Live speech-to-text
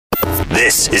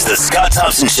This is the Scott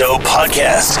Thompson Show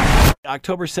podcast.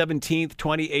 October 17th,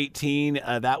 2018,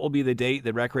 that will be the date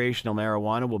that recreational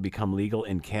marijuana will become legal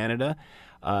in Canada.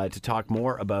 To talk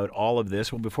more about all of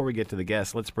this, well, before we get to the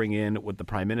guests, let's bring in what the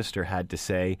Prime Minister had to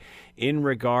say in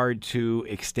regard to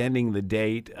extending the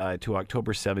date to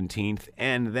October 17th,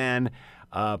 and then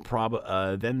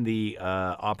the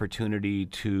opportunity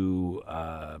to,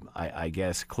 I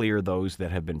guess, clear those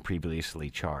that have been previously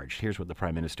charged. Here's what the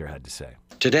Prime Minister had to say.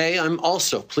 Today, I'm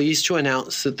also pleased to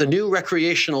announce that the new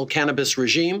recreational cannabis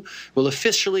regime will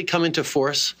officially come into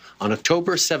force on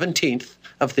October 17th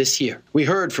of this year. We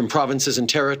heard from provinces and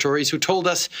territories who told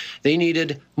us they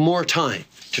needed more time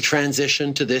to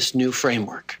transition to this new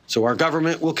framework. So our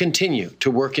government will continue to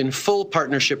work in full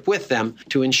partnership with them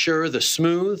to ensure the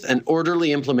smooth and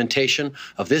orderly implementation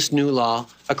of this new law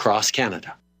across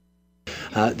Canada.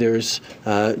 There's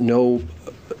no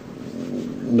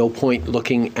point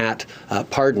looking at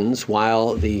pardons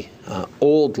while the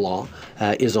old law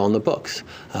is on the books.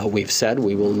 We've said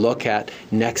we will look at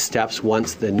next steps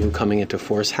once the new coming into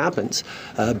force happens.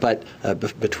 But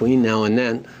between now and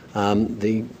then,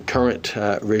 the current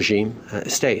regime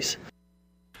stays.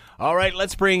 All right,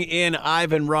 let's bring in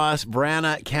Ivan Ross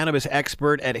Vrana, cannabis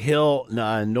expert at Hill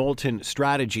Knowlton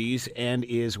Strategies, and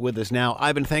is with us now.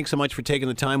 Ivan, thanks so much for taking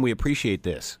the time. We appreciate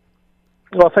this.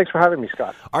 Well, thanks for having me,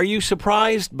 Scott. Are you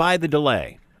surprised by the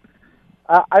delay?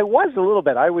 I was a little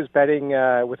bit. I was betting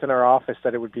within our office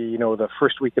that it would be, the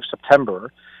first week of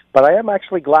September. But I am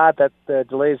actually glad that the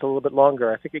delay is a little bit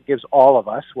longer. I think it gives all of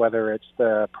us, whether it's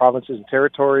the provinces and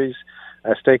territories,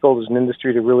 stakeholders and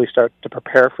industry, to really start to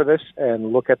prepare for this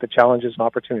and look at the challenges and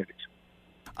opportunities.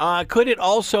 Could it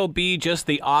also be just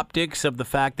the optics of the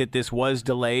fact that this was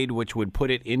delayed, which would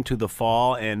put it into the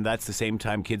fall, and that's the same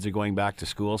time kids are going back to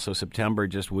school, so September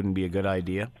just wouldn't be a good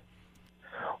idea?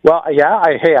 Well, yeah,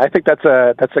 I think that's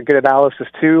a good analysis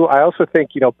too. I also think,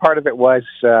 part of it was,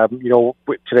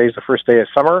 today's the first day of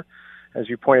summer, as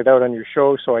you pointed out on your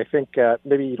show. So I think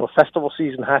maybe, festival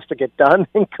season has to get done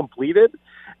and completed,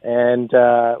 and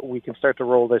we can start to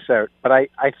roll this out. But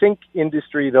I think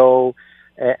industry, though,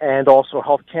 and also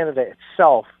Health Canada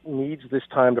itself needs this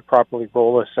time to properly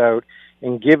roll this out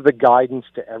and give the guidance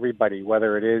to everybody,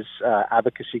 whether it is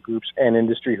advocacy groups and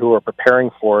industry who are preparing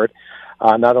for it,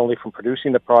 not only from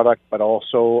producing the product, but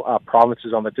also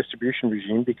provinces on the distribution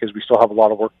regime, because we still have a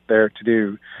lot of work there to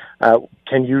do,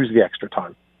 can use the extra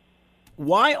time.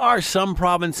 Why are some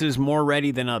provinces more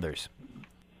ready than others?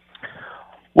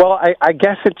 Well, I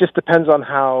guess it just depends on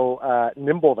how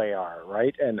nimble they are,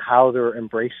 right, and how they're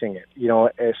embracing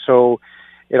it. So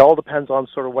it all depends on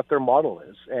sort of what their model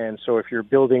is. And so if you're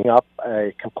building up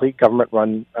a complete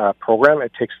government-run program,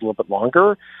 it takes a little bit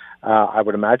longer. I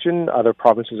would imagine other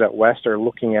provinces out west are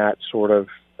looking at sort of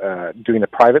doing the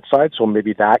private side, so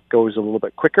maybe that goes a little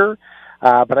bit quicker.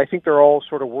 But I think they're all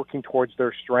sort of working towards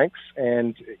their strengths,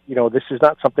 and, this is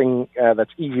not something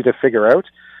that's easy to figure out.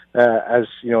 As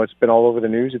it's been all over the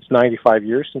news. It's 95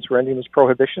 years since we're ending this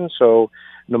prohibition, so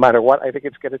no matter what, I think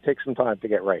it's going to take some time to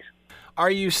get right.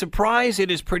 Are you surprised it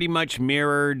has pretty much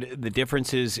mirrored the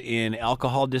differences in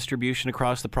alcohol distribution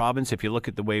across the province? If you look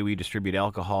at the way we distribute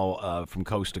alcohol from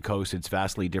coast to coast, it's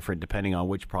vastly different depending on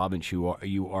which province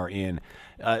you are in.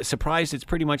 Surprised it's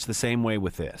pretty much the same way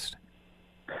with this?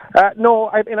 No,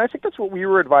 I think that's what we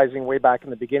were advising way back in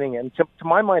the beginning, and to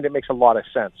my mind, it makes a lot of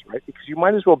sense, right? Because you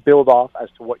might as well build off as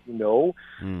to what you know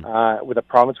with a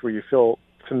province where you feel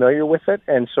familiar with it.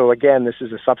 And so, again, this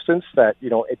is a substance that,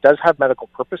 it does have medical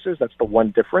purposes. That's the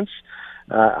one difference.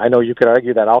 I know you could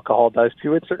argue that alcohol does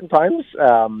too at certain times,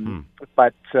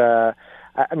 but I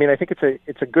think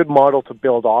it's a good model to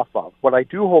build off of. What I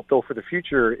do hope, though, for the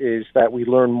future is that we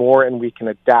learn more and we can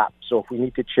adapt. So if we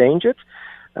need to change it,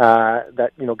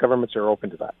 that governments are open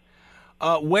to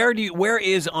that. Where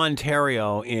is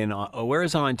Ontario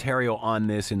on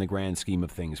this in the grand scheme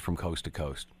of things from coast to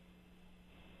coast?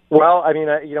 Well,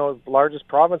 largest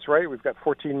province, right? We've got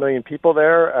 14 million people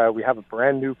there. We have a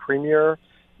brand new premier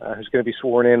who's going to be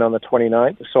sworn in on the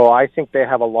 29th. So I think they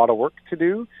have a lot of work to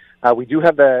do. We do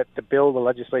have the bill. The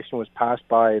legislation was passed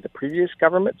by the previous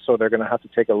government, so they're going to have to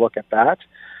take a look at that.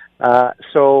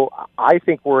 So I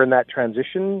think we're in that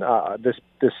transition. This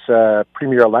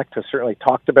premier-elect has certainly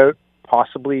talked about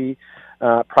possibly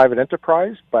private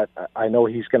enterprise, but I know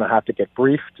he's going to have to get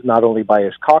briefed not only by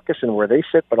his caucus and where they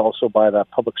sit, but also by the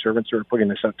public servants who are putting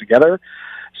this out together.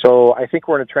 So I think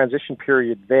we're in a transition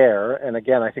period there. And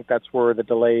again, I think that's where the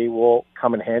delay will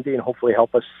come in handy and hopefully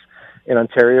help us in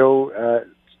Ontario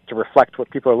to reflect what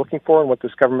people are looking for and what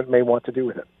this government may want to do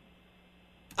with it.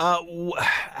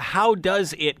 How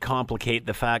does it complicate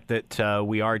the fact that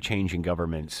we are changing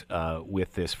governments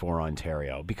with this for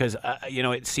Ontario? Because,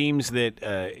 it seems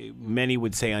that many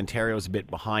would say Ontario's a bit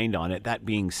behind on it. That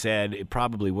being said, it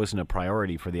probably wasn't a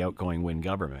priority for the outgoing Wynne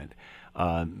government.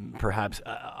 Perhaps,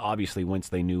 obviously, once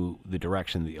they knew the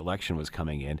direction the election was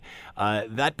coming in.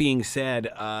 That being said,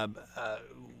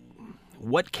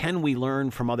 what can we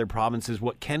learn from other provinces?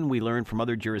 What can we learn from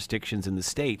other jurisdictions in the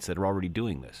states that are already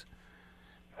doing this?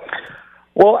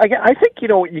 Well, I think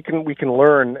what we can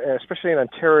learn, especially in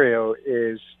Ontario,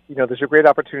 is there's a great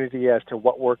opportunity as to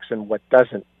what works and what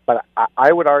doesn't. But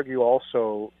I would argue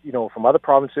also, from other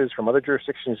provinces, from other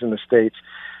jurisdictions in the states,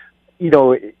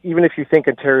 even if you think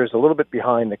Ontario is a little bit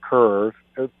behind the curve,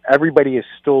 everybody is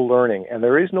still learning, and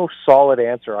there is no solid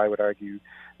answer. I would argue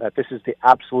that this is the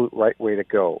absolute right way to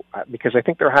go, because I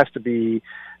think there has to be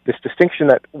this distinction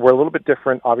that we're a little bit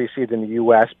different, obviously, than the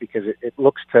U.S. because it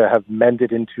looks to have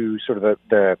mended into sort of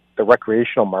the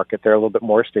recreational market. They're a little bit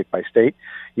more state by state,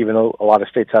 even though a lot of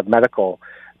states have medical.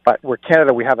 But we're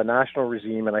Canada, we have a national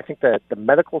regime, and I think that the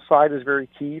medical side is very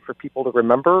key for people to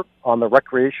remember. On the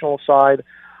recreational side,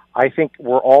 I think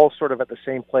we're all sort of at the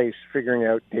same place, figuring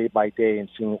out day by day and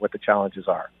seeing what the challenges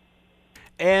are.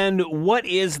 And what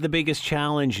is the biggest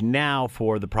challenge now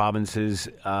for the provinces,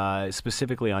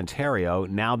 specifically Ontario,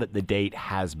 now that the date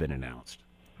has been announced?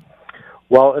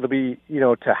 Well, it'll be,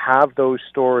 to have those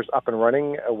stores up and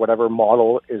running, whatever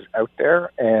model is out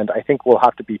there. And I think we'll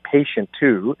have to be patient,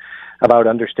 too, about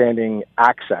understanding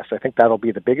access. I think that'll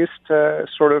be the biggest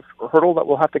sort of hurdle that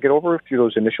we'll have to get over through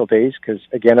those initial days. Because,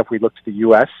 again, if we look to the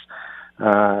U.S.,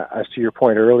 as to your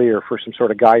point earlier, for some sort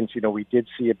of guidance, we did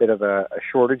see a bit of a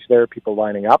shortage there, people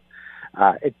lining up.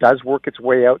 It does work its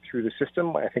way out through the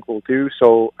system, I think we'll do.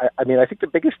 So, I think the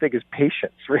biggest thing is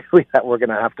patience, really, that we're going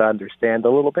to have to understand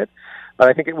a little bit. But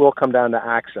I think it will come down to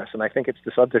access. And I think it's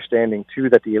this understanding, too,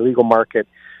 that the illegal market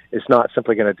is not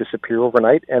simply going to disappear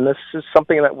overnight. And this is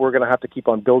something that we're going to have to keep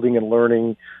on building and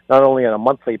learning, not only on a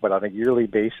monthly, but on a yearly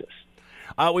basis.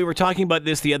 We were talking about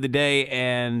this the other day,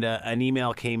 and an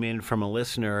email came in from a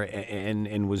listener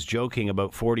and was joking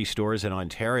about 40 stores in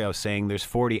Ontario, saying there's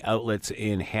 40 outlets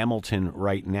in Hamilton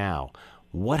right now.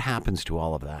 What happens to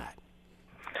all of that?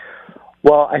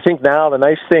 Well, I think now the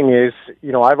nice thing is,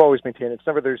 I've always maintained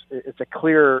it's a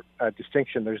clear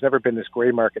distinction. There's never been this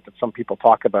gray market that some people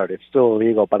talk about. It's still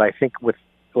illegal, but I think with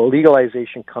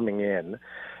legalization coming in,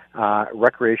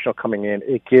 recreational coming in,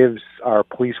 it gives our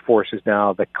police forces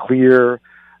now the clear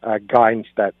guidance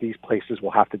that these places will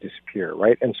have to disappear,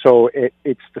 right? And so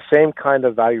it's the same kind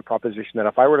of value proposition that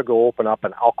if I were to go open up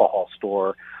an alcohol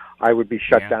store, I would be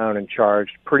shut down and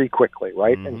charged pretty quickly,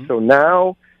 right? Mm-hmm. And so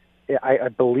now I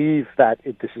believe that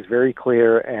this is very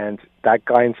clear, and that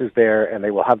guidance is there, and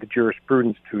they will have the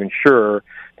jurisprudence to ensure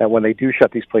that when they do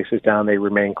shut these places down, they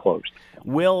remain closed.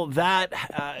 Will that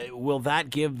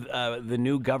give the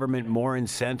new government more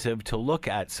incentive to look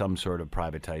at some sort of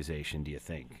privatization, do you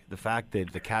think? The fact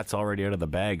that the cat's already out of the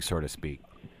bag, so to speak.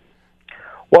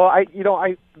 Well, I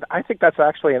think that's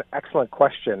actually an excellent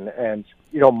question. And,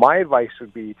 my advice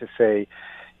would be to say,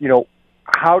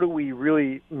 how do we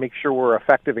really make sure we're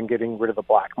effective in getting rid of the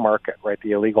black market, right,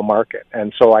 the illegal market?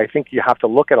 And so I think you have to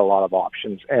look at a lot of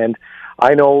options. And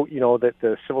I know, that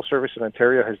the civil service in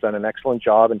Ontario has done an excellent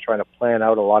job in trying to plan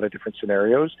out a lot of different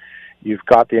scenarios. You've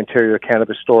got the Ontario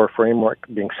Cannabis Store framework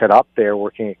being set up. They're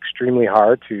working extremely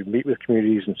hard to meet with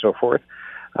communities and so forth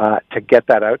to get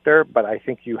that out there. But I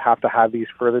think you have to have these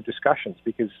further discussions,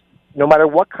 because no matter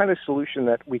what kind of solution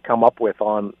that we come up with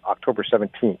on October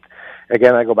 17th,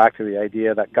 again, I go back to the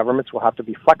idea that governments will have to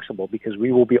be flexible, because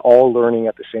we will be all learning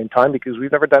at the same time, because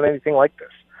we've never done anything like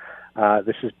this.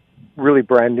 This is really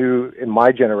brand new in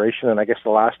my generation, and I guess the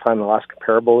last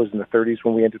comparable is in the 30s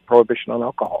when we ended prohibition on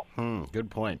alcohol. Good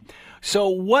point.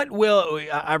 So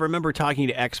I remember talking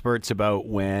to experts about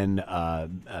when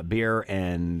beer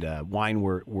and wine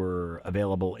were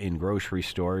available in grocery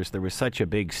stores. There was such a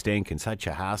big stink and such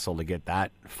a hassle to get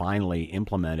that finally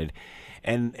implemented.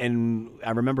 And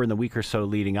I remember in the week or so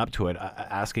leading up to it,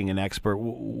 asking an expert,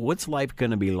 what's life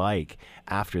going to be like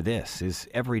after this? Is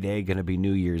every day going to be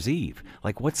New Year's Eve?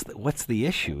 Like, what's the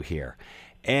issue here?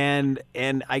 And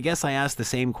I guess I asked the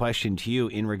same question to you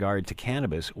in regard to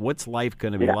cannabis. What's life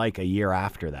going to be like a year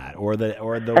after that, or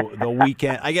the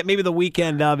weekend? I get maybe the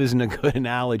weekend of isn't a good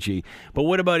analogy, but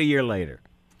what about a year later?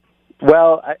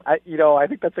 Well, I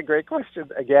think that's a great question.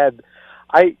 Again,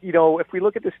 if we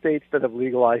look at the states that have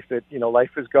legalized it, life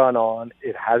has gone on.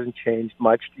 It hasn't changed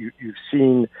much. You've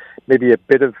seen maybe a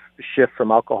bit of shift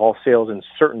from alcohol sales in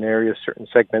certain areas, certain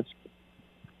segments,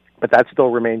 but that still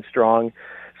remains strong.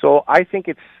 So I think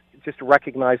it's just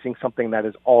recognizing something that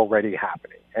is already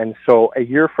happening. And so a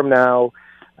year from now,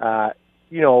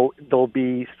 there'll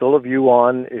be still a view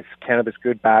on is cannabis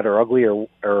good, bad, or ugly,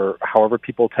 or however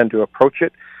people tend to approach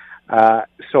it.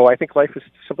 So I think life is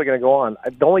simply going to go on.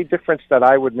 The only difference that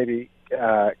I would maybe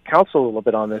counsel a little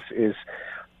bit on this is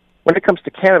when it comes to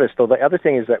cannabis, though, the other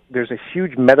thing is that there's a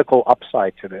huge medical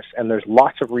upside to this, and there's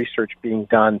lots of research being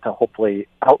done to hopefully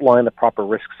outline the proper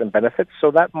risks and benefits. So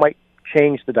that might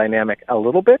change the dynamic a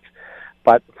little bit.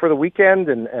 But for the weekend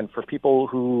and for people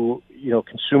who,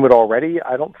 consume it already,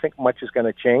 I don't think much is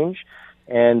going to change.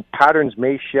 And patterns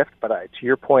may shift, but to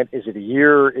your point, is it a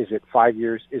year? Is it 5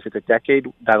 years? Is it a decade?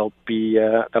 That'll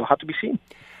have to be seen.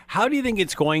 How do you think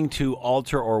it's going to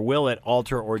alter, or will it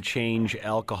alter or change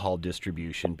alcohol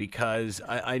distribution? Because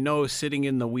I know sitting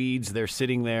in the weeds, they're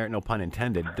sitting there, no pun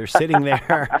intended, they're sitting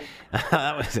there,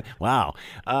 wow.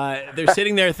 They're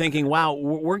sitting there thinking, wow,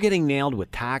 we're getting nailed with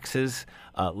taxes,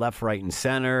 left, right, and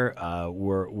center.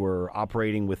 We're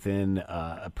operating within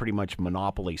a pretty much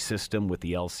monopoly system with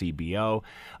the LCBO.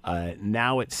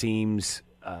 Now it seems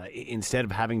instead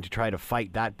of having to try to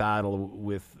fight that battle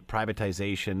with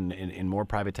privatization and more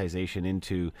privatization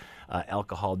into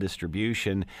alcohol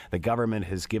distribution, the government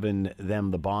has given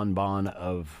them the bonbon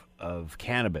of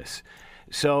cannabis.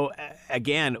 So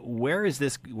again, where is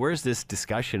this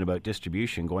discussion about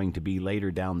distribution going to be later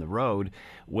down the road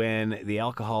when the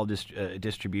alcohol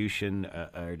distribution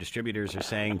distributors are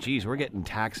saying, geez, we're getting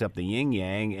taxed up the yin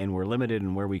yang and we're limited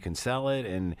in where we can sell it?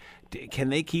 And can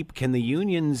the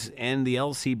unions and the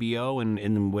LCBO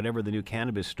and whatever the new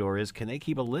cannabis store is, can they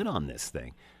keep a lid on this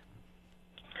thing?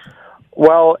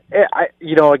 Well, I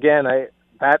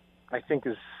think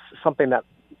is something that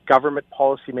government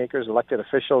policymakers, elected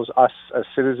officials, us as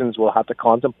citizens will have to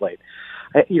contemplate.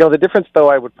 The difference, though,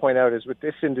 I would point out is with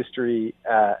this industry,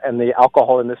 and the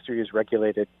alcohol industry is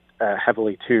regulated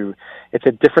heavily too. It's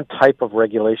a different type of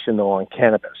regulation, though, on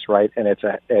cannabis, right? And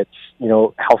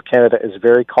Health Canada is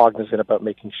very cognizant about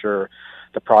making sure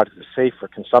the product is safe for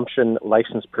consumption.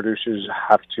 Licensed producers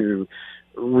have to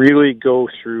really go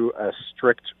through a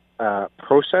strict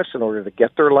process in order to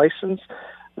get their license.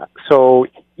 So,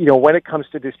 when it comes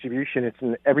to distribution, it's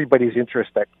in everybody's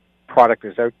interest that product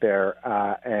is out there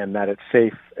and that it's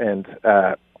safe and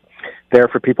there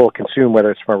for people to consume, whether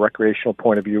it's from a recreational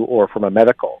point of view or from a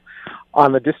medical.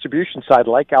 On the distribution side,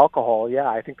 like alcohol,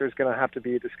 I think there's going to have to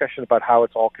be a discussion about how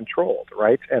it's all controlled,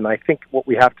 right? And I think what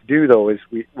we have to do, though, is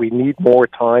we need more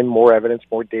time, more evidence,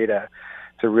 more data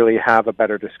to really have a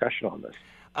better discussion on this.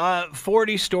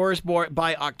 40 stores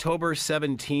by October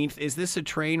 17th. Is this a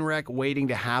train wreck waiting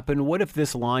to happen? What if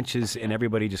this launches and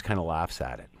everybody just kind of laughs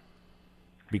at it?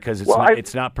 Because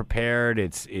it's not prepared,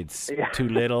 it's too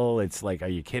little, it's like, are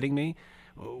you kidding me?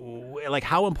 Like,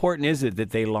 how important is it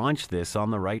that they launch this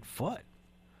on the right foot?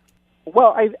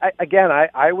 Well,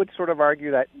 I would sort of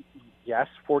argue that, yes,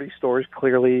 40 stores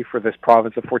clearly for this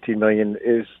province of 14 million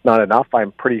is not enough.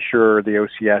 I'm pretty sure the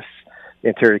OCS, the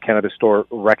Ontario Cannabis Store,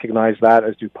 recognize that,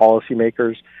 as do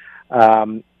policymakers.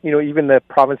 Even the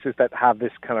provinces that have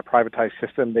this kind of privatized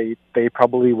system, they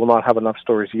probably will not have enough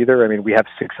stores either. I mean, we have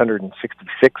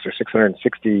 666 or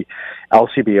 660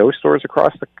 LCBO stores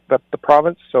across the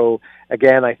province. So,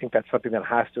 again, I think that's something that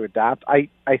has to adapt. I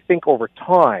think over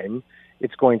time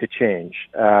it's going to change,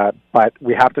 but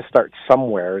we have to start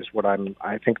somewhere is what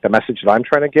I think the message that I'm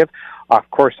trying to give. Of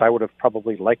course, I would have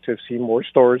probably liked to have seen more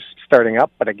stores starting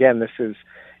up, but again,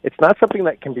 it's not something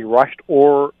that can be rushed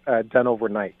or done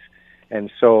overnight. And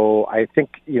so I think,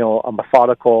 a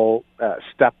methodical,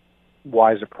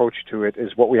 step-wise approach to it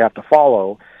is what we have to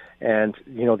follow. And,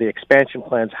 the expansion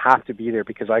plans have to be there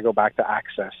because I go back to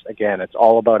access. Again, it's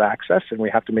all about access, and we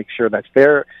have to make sure that's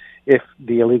there if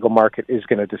the illegal market is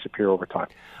going to disappear over time.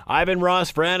 Ivan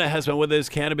Ross Vrana has been with us,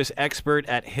 cannabis expert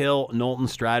at Hill Knowlton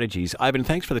Strategies. Ivan,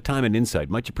 thanks for the time and insight.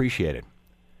 Much appreciated.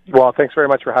 Well, thanks very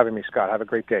much for having me, Scott. Have a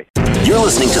great day. You're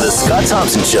listening to The Scott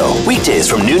Thompson Show, weekdays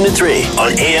from noon to 3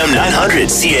 on AM 900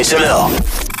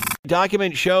 CHML.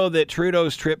 Documents show that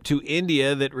Trudeau's trip to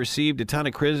India that received a ton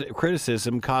of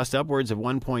criticism cost upwards of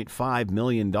 $1.5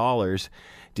 million.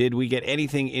 Did we get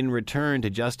anything in return to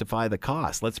justify the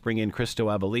cost? Let's bring in Christo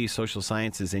Avali, Social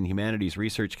Sciences and Humanities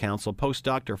Research Council,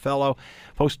 postdoctoral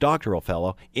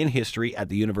fellow in history at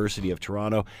the University of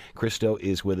Toronto. Christo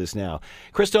is with us now.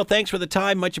 Christo, thanks for the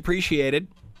time. Much appreciated.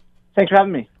 Thanks for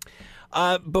having me.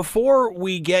 Before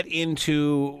we get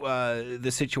into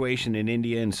the situation in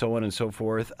India and so on and so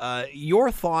forth, your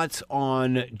thoughts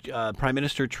on Prime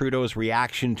Minister Trudeau's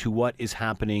reaction to what is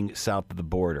happening south of the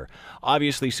border.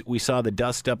 Obviously, we saw the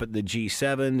dust up at the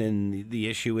G7 and the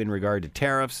issue in regard to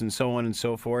tariffs and so on and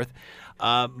so forth.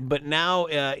 But now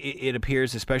it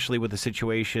appears, especially with the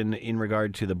situation in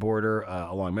regard to the border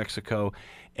along Mexico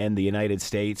and the United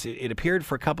States, it appeared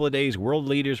for a couple of days world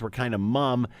leaders were kind of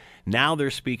mum. Now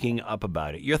they're speaking up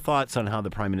about it. Your thoughts on how the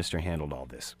Prime Minister handled all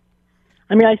this?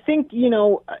 I mean, I think,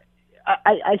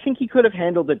 I think he could have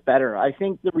handled it better. I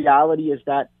think the reality is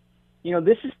that,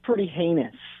 this is pretty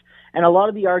heinous. And a lot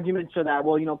of the arguments are that,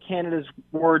 well, Canada's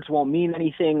words won't mean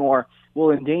anything or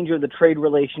will endanger the trade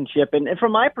relationship. And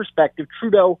from my perspective,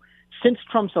 Trudeau, since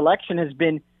Trump's election, has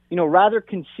been, rather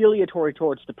conciliatory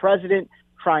towards the president,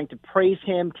 trying to praise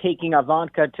him, taking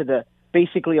Ivanka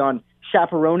basically on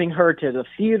chaperoning her to the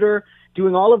theater,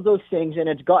 doing all of those things, and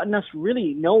it's gotten us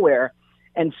really nowhere.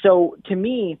 And so, to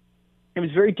me, it was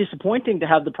very disappointing to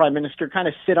have the Prime Minister kind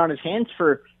of sit on his hands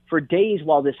for days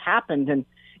while this happened. And,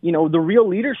 the real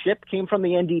leadership came from the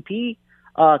NDP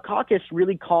caucus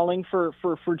really calling for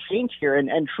change here.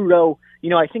 And Trudeau,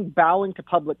 I think bowing to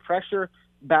public pressure,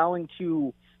 bowing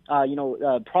to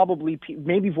probably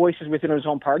maybe voices within his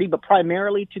own party, but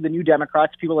primarily to the New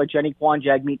Democrats, people like Jenny Kwan,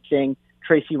 Jagmeet Singh,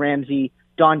 Tracy Ramsey,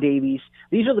 Don Davies.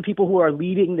 These are the people who are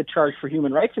leading the charge for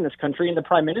human rights in this country, and the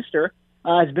Prime Minister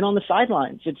has been on the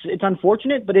sidelines. It's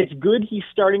unfortunate, but it's good he's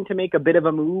starting to make a bit of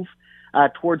a move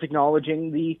towards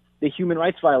acknowledging the human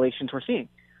rights violations we're seeing.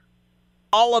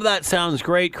 All of that sounds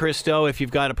great, Christo, if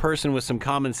you've got a person with some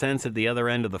common sense at the other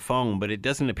end of the phone, but it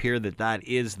doesn't appear that that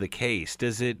is the case.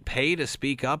 Does it pay to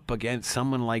speak up against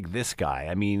someone like this guy?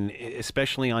 I mean,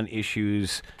 especially on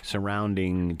issues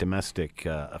surrounding domestic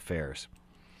affairs.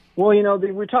 Well,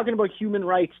 we're talking about human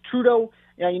rights. Trudeau,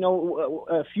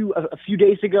 a few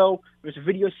days ago, there was a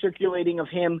video circulating of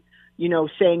him,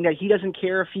 saying that he doesn't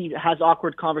care if he has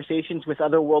awkward conversations with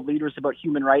other world leaders about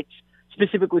human rights,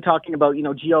 specifically talking about,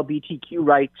 GLBTQ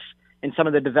rights in some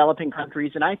of the developing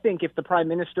countries. And I think if the Prime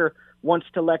Minister wants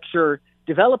to lecture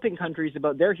developing countries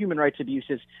about their human rights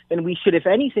abuses, then we should, if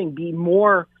anything, be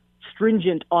more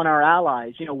stringent on our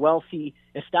allies, wealthy,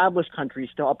 established countries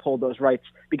to uphold those rights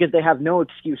because they have no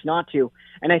excuse not to.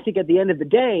 And I think at the end of the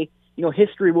day,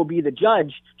 history will be the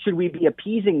judge. Should we be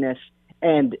appeasing this?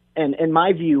 And in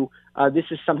my view, this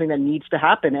is something that needs to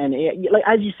happen. And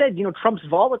as you said, Trump's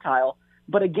volatile.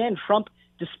 But again, Trump,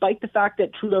 despite the fact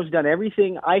that Trudeau's done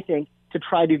everything, I think, to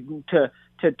try to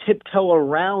tiptoe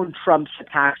around Trump's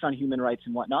attacks on human rights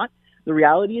and whatnot, the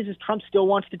reality is Trump still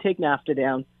wants to take NAFTA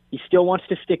down. He still wants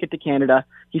to stick it to Canada.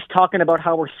 He's talking about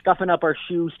how we're scuffing up our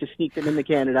shoes to sneak them into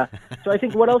Canada. So I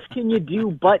think what else can you do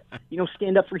but,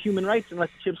 stand up for human rights and let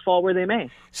the chips fall where they may?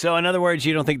 So in other words,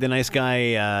 you don't think the nice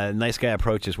guy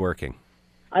approach is working?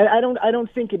 I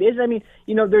don't think it is. I mean,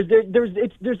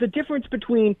 there's a difference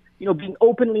between, being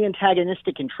openly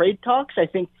antagonistic in trade talks. I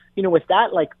think, with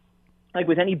that, like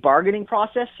with any bargaining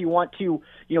process, you want to,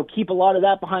 keep a lot of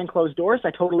that behind closed doors.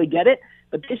 I totally get it.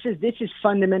 But this is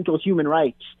fundamental human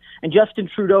rights. And Justin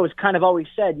Trudeau has kind of always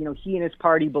said, he and his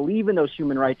party believe in those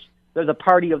human rights. They're the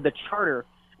party of the charter.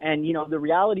 And, the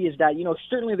reality is that,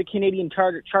 certainly the Canadian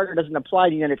charter doesn't apply to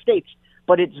the United States,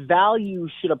 but its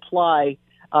values should apply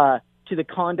to the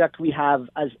conduct we have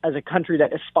as a country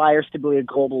that aspires to be a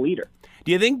global leader.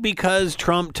 Do you think because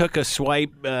Trump took a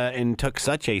swipe and took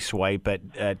such a swipe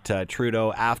at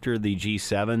Trudeau after the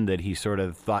G7 that he sort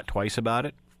of thought twice about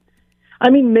it? I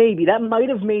mean, maybe. That might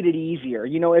have made it easier.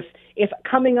 If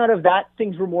coming out of that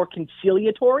things were more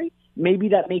conciliatory, maybe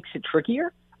that makes it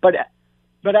trickier. But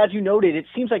as you noted, it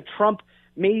seems like Trump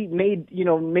made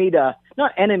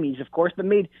not enemies, of course, but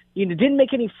didn't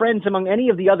make any friends among any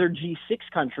of the other G6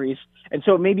 countries. And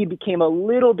so it maybe became a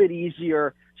little bit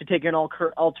easier to take an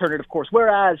alternative course.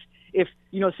 Whereas if,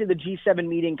 say the G7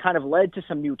 meeting kind of led to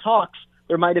some new talks,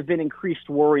 there might have been increased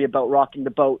worry about rocking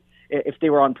the boat if they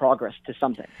were on progress to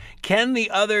something. Can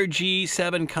the other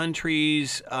G7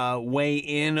 countries weigh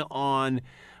in on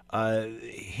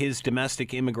his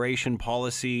domestic immigration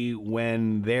policy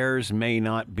when theirs may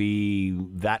not be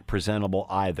that presentable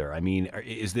either? I mean,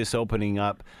 is this opening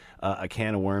up a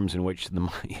can of worms in which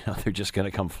they're just going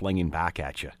to come flinging back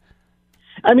at you?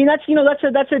 I mean, that's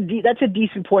a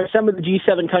decent point. Some of the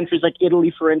G7 countries, like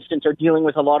Italy, for instance, are dealing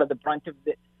with a lot of the brunt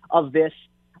of this.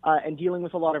 And dealing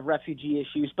with a lot of refugee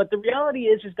issues. But the reality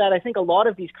is that I think a lot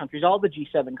of these countries, all the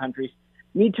G7 countries,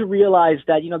 need to realize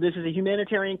that, this is a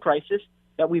humanitarian crisis,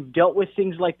 that we've dealt with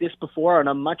things like this before on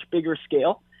a much bigger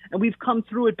scale, and we've come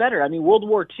through it better. I mean,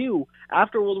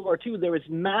 after World War II, there was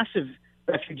massive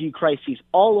refugee crises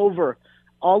all over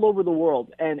the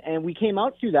world, and we came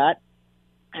out through that,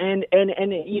 and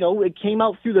it came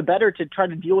out through the better to try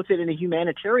to deal with it in a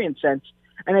humanitarian sense,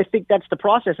 and I think that's the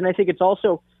process, and I think it's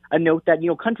also a note that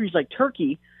countries like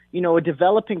Turkey, a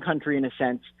developing country in a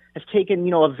sense, has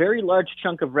taken a very large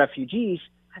chunk of refugees,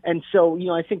 and so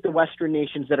I think the Western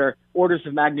nations that are orders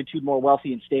of magnitude more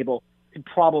wealthy and stable could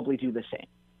probably do the same.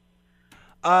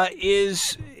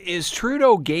 Is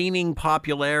Trudeau gaining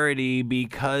popularity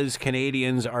because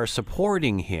Canadians are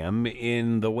supporting him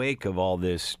in the wake of all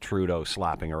this Trudeau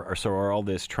slapping or all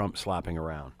this Trump slapping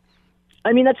around?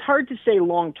 I mean, that's hard to say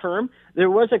long term. There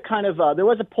was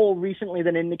a poll recently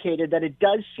that indicated that it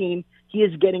does seem he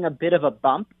is getting a bit of a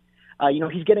bump.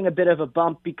 He's getting a bit of a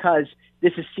bump because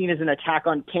this is seen as an attack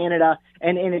on Canada,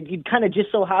 and it kind of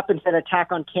just so happens that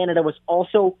attack on Canada was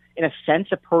also, in a sense,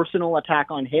 a personal attack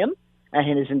on him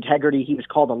and his integrity. He was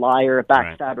called a liar, a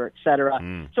backstabber, et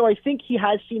cetera. So I think he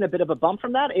has seen a bit of a bump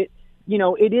from that.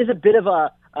 It is a bit of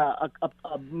a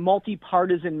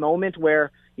multi-partisan moment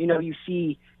where, you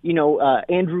see,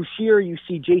 Andrew Scheer, you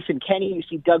see Jason Kenney, you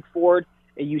see Doug Ford,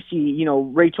 you see,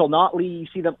 Rachel Notley, you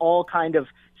see them all kind of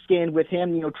stand with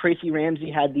him. Tracy Ramsey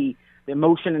had the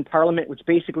motion in Parliament, which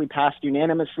basically passed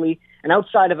unanimously. And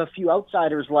outside of a few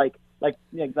outsiders like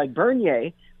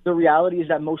Bernier, the reality is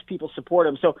that most people support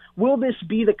him. So will this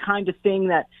be the kind of thing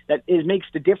that makes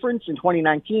the difference in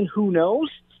 2019? Who knows?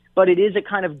 But it is a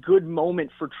kind of good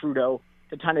moment for Trudeau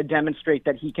to kind of demonstrate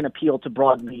that he can appeal to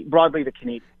broadly the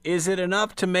Canadians. Is it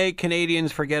enough to make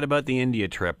Canadians forget about the India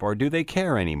trip, or do they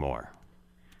care anymore?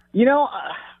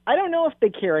 I don't know if they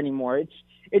care anymore.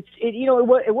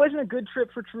 It wasn't a good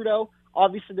trip for Trudeau.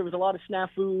 Obviously, there was a lot of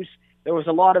snafus. There was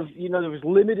a lot of, there was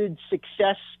limited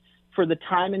success for the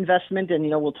time investment, and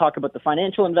we'll talk about the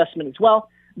financial investment as well.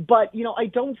 But I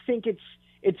don't think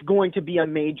it's going to be a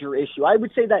major issue. I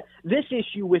would say that this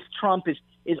issue with Trump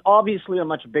is obviously a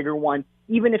much bigger one,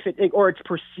 even if it's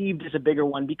perceived as a bigger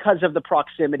one because of the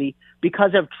proximity,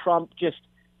 because of Trump just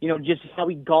how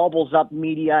he gobbles up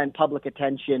media and public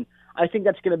attention. I think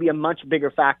that's going to be a much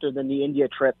bigger factor than the India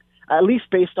trip, at least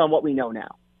based on what we know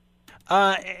now.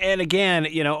 And again,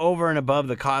 over and above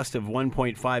the cost of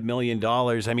 $1.5 million,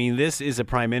 I mean, this is a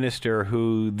prime minister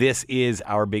this is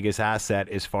our biggest asset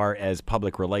as far as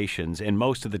public relations. And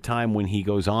most of the time when he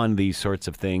goes on these sorts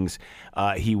of things,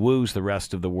 he woos the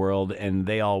rest of the world, and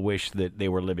they all wish that they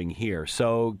were living here.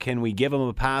 So can we give him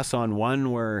a pass on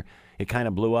one where it kind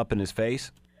of blew up in his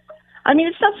face? I mean,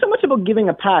 it's not so much about giving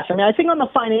a pass. I mean, I think on the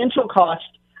financial cost,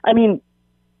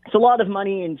 it's a lot of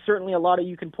money, and certainly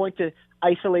you can point to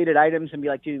isolated items and be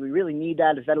like, do we really need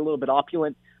that? Is that a little bit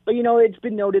opulent? But, it's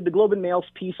been noted, the Globe and Mail's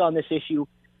piece on this issue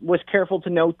was careful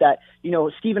to note that,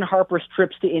 Stephen Harper's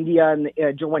trips to India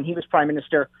and when he was prime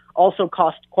minister also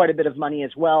cost quite a bit of money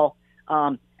as well.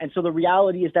 And so the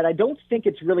reality is that I don't think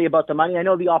it's really about the money. I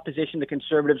know the opposition, the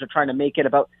Conservatives, are trying to make it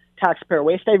about taxpayer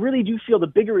waste. I really do feel the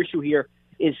bigger issue here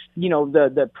is,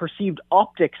 the perceived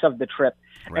optics of the trip.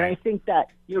 Right. And I think that,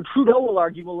 Trudeau will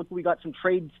argue, well, look, we got some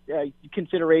trade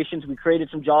considerations. We created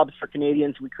some jobs for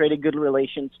Canadians. We created good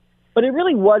relations. But it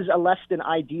really was a less than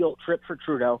ideal trip for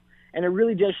Trudeau. And it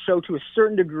really does show to a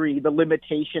certain degree the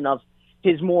limitation of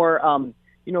his more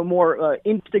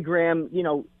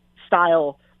Instagram,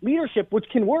 style leadership, which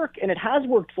can work, and it has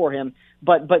worked for him,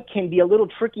 but can be a little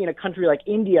tricky in a country like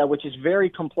India, which is very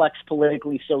complex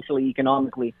politically, socially,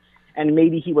 economically. And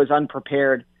maybe he was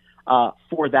unprepared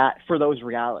for those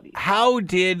realities. How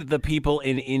did the people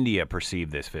in India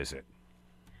perceive this visit?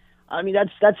 I mean,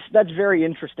 that's very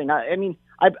interesting. It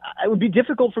would be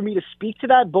difficult for me to speak to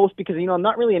that, both because I'm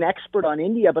not really an expert on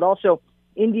India, but also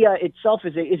India itself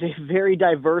is a very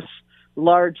diverse,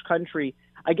 large country.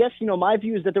 I guess my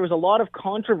view is that there was a lot of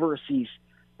controversies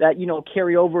that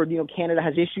carry over. Canada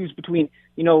has issues between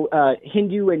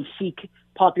Hindu and Sikh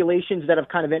populations that have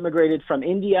kind of immigrated from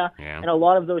India, and a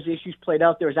lot of those issues played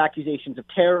out. There's accusations of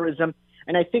terrorism,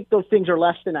 and I think those things are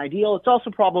less than ideal. It's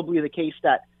also probably the case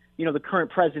that the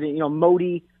current president,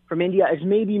 Modi from India, is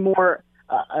maybe more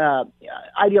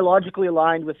ideologically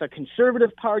aligned with a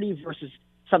conservative party versus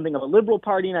something of a liberal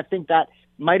party, and I think that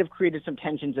might have created some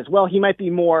tensions as well. He might be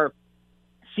more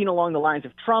seen along the lines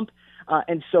of Trump,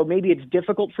 and so maybe it's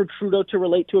difficult for Trudeau to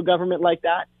relate to a government like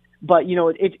that. But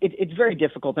it's very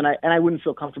difficult, and I wouldn't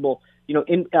feel comfortable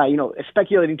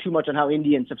speculating too much on how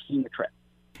Indians have seen the trip.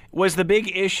 Was the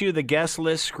big issue the guest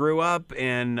list screw up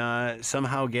and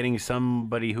somehow getting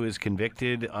somebody who is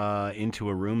convicted into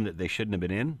a room that they shouldn't have been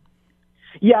in?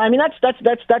 Yeah, I mean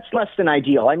that's less than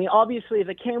ideal. I mean, obviously,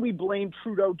 can we blame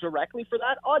Trudeau directly for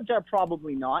that? Odds are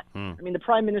probably not. I mean, the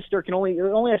prime minister only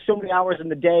has so many hours in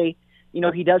the day.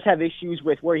 he does have issues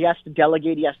with where he has to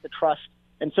delegate, he has to trust.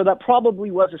 And so that probably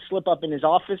was a slip up in his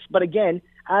office. But again,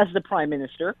 as the prime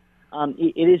minister,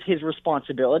 it is his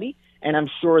responsibility. And I'm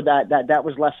sure that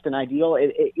was less than ideal.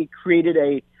 It created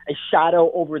a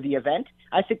shadow over the event.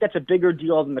 I think that's a bigger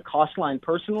deal than the cost line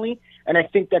personally. And I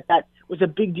think that was a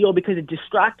big deal because it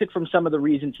distracted from some of the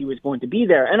reasons he was going to be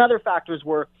there. And other factors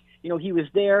were, he was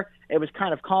there. It was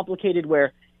kind of complicated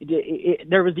where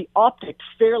there was the optics,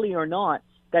 fairly or not,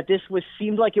 that this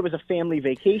seemed like it was a family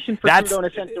vacation for Trudeau in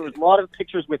a sense. There was a lot of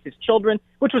pictures with his children,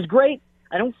 which was great.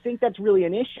 I don't think that's really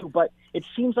an issue, but it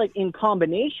seems like in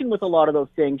combination with a lot of those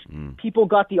things, people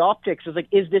got the optics. It's like,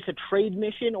 is this a trade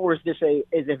mission or is this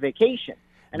a vacation?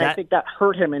 And I think that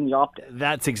hurt him in the optics.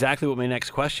 That's exactly what my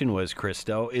next question was,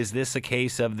 Christo. Is this a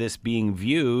case of this being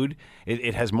viewed?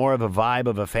 It has more of a vibe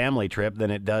of a family trip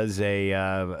than it does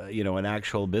an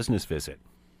actual business visit.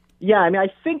 Yeah, I mean, I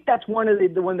think that's one of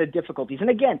the difficulties. And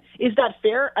again, is that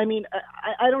fair? I mean,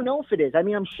 I don't know if it is. I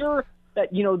mean, I'm sure that,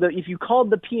 if you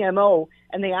called the PMO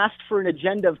and they asked for an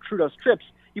agenda of Trudeau's trips,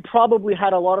 you probably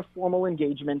had a lot of formal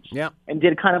engagements and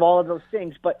did kind of all of those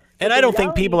things. And I don't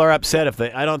think people are upset if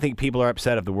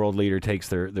the world leader takes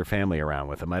their family around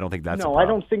with them. I don't think that's a problem. No, I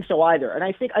don't think so either. And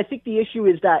I think the issue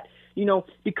is that,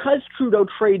 because Trudeau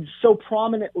trades so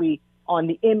prominently on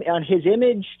his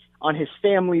image, on his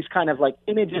family's kind of like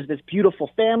image as this beautiful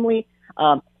family,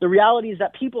 the reality is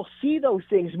that people see those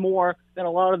things more than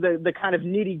a lot of the kind of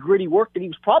nitty-gritty work that he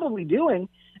was probably doing.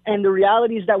 And the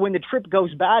reality is that when the trip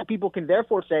goes bad, people can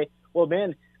therefore say, well,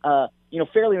 man,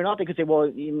 fairly or not, they could say,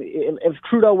 well, if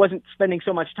Trudeau wasn't spending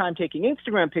so much time taking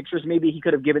Instagram pictures, maybe he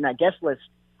could have given that guest list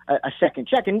a second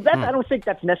check. And I don't think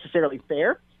that's necessarily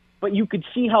fair, but you could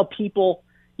see how people,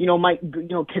 might,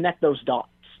 connect those dots.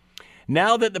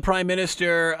 Now that the Prime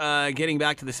Minister, getting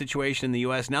back to the situation in the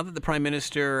U.S., now that the Prime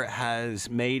Minister has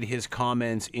made his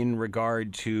comments in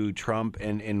regard to Trump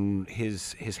and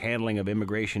his handling of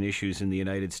immigration issues in the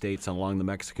United States along the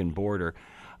Mexican border,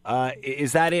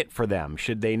 is that it for them?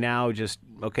 Should they now just,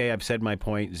 okay, I've said my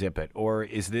point, zip it? Or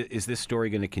is this story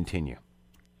going to continue?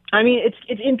 I mean,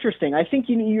 it's interesting. I think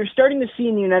you're starting to see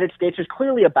in the United States, there's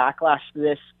clearly a backlash to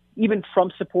this. Even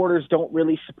Trump supporters don't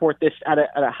really support this at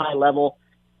a high level.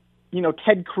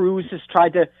 Ted Cruz has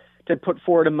tried to put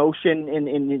forward a motion in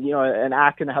an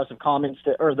act in the House of Commons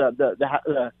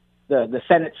the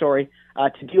Senate,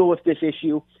 to deal with this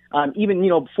issue.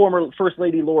 Even former First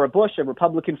Lady Laura Bush, a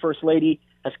Republican First Lady,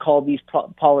 has called these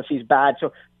policies bad.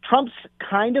 So Trump's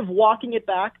kind of walking it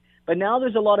back, but now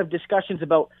there's a lot of discussions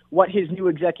about what his new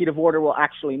executive order will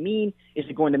actually mean. Is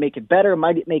it going to make it better?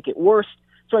 Might it make it worse?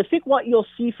 So I think what you'll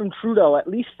see from Trudeau, at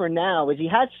least for now, is he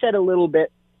has said a little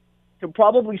bit. He'll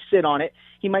probably sit on it.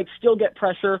 He might still get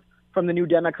pressure from the New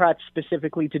Democrats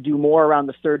specifically to do more around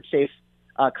the third safe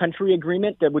country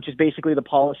agreement, which is basically the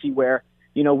policy where,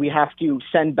 we have to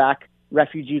send back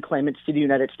refugee claimants to the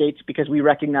United States because we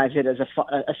recognize it as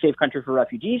a safe country for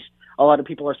refugees. A lot of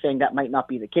people are saying that might not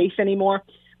be the case anymore.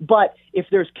 But if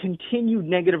there's continued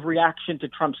negative reaction to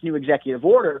Trump's new executive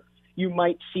order, you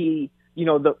might see,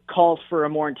 the calls for a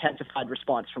more intensified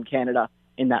response from Canada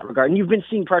in that regard. And you've been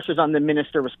seeing pressures on the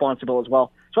minister responsible as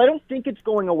well. So I don't think it's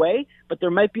going away, but there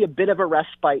might be a bit of a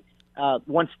respite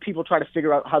once people try to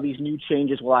figure out how these new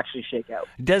changes will actually shake out.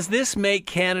 Does this make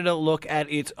Canada look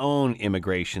at its own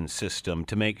immigration system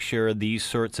to make sure these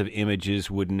sorts of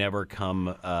images would never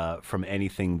come from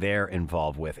anything they're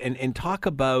involved with? And talk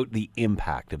about the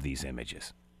impact of these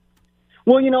images.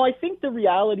 Well, I think the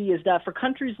reality is that for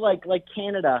countries like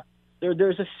Canada,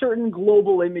 there's a certain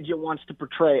global image it wants to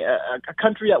portray, a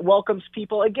country that welcomes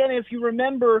people. Again, if you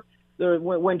remember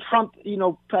when Trump,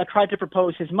 tried to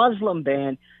propose his Muslim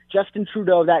ban, Justin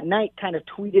Trudeau that night kind of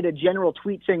tweeted a general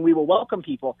tweet saying we will welcome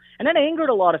people. And that angered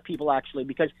a lot of people, actually,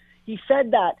 because he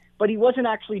said that, but he wasn't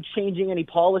actually changing any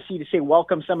policy to say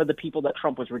welcome some of the people that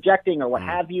Trump was rejecting or what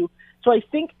have you. So I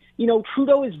think,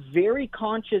 Trudeau is very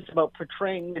conscious about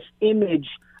portraying this image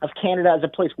of Canada as a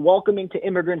place welcoming to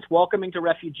immigrants, welcoming to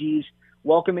refugees,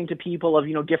 welcoming to people of,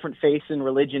 different faiths and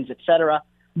religions, etc.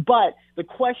 But the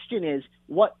question is,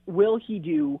 what will he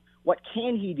do? What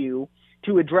can he do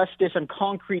to address this on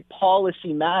concrete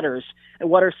policy matters? And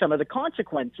what are some of the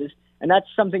consequences? And that's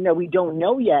something that we don't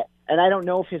know yet. And I don't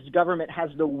know if his government has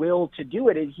the will to do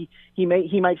it. He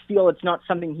might feel it's not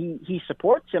something he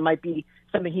supports. It might be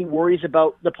something he worries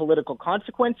about the political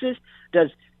consequences. Does,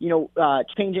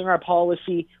 changing our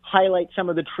policy highlight some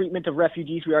of the treatment of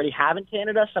refugees we already have in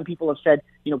Canada? Some people have said,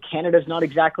 Canada's not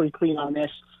exactly clean on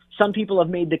this. Some people have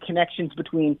made the connections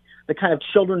between the kind of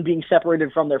children being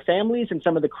separated from their families and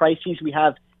some of the crises we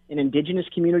have in Indigenous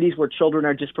communities where children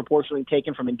are disproportionately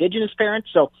taken from Indigenous parents.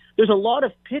 So there's a lot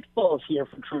of pitfalls here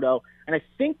for Trudeau, and I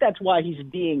think that's why he's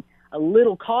being a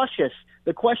little cautious.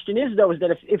 The question is, though, is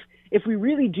that if we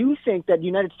really do think that the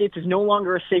United States is no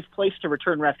longer a safe place to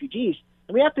return refugees,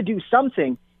 then we have to do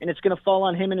something, and it's going to fall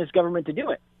on him and his government to do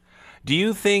it. Do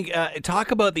you think,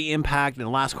 talk about the impact, and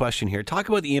the last question here, talk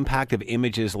about the impact of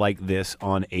images like this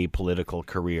on a political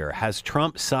career. Has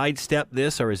Trump sidestepped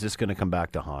this, or is this going to come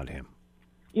back to haunt him?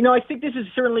 You know, I think this is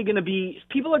certainly going to be,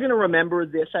 people are going to remember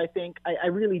this, I think. I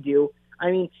really do.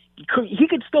 I mean, he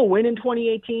could still win in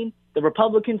 2018. The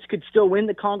Republicans could still win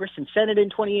the Congress and Senate in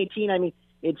 2018. I mean,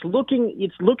 it's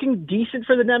looking decent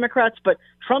for the Democrats, but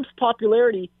Trump's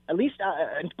popularity, at least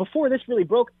before this really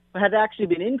broke, had actually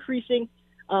been increasing.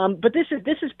 But this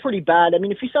is pretty bad. I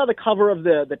mean, if you saw the cover of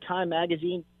the Time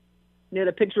magazine, they had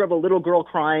a picture of a little girl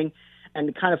crying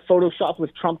and kind of photoshopped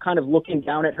with Trump kind of looking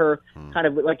down at her, kind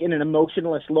of like in an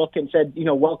emotionless look, and said, you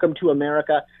know, welcome to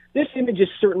America. This image is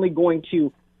certainly going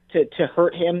to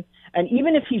hurt him. And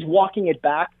even if he's walking it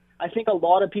back, I think a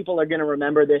lot of people are going to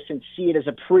remember this and see it as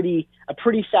a pretty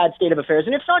sad state of affairs.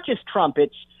 And it's not just Trump;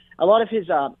 it's a lot of his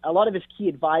key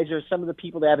advisors, some of the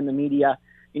people they have in the media.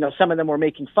 You know, some of them were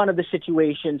making fun of the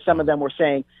situation. Some of them were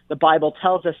saying the Bible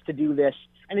tells us to do this,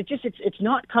 and it's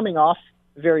not coming off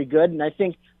very good. And I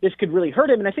think this could really hurt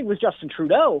him. And I think with Justin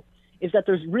Trudeau is that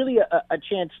there's really a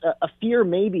chance, a fear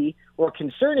maybe, or a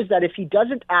concern is that if he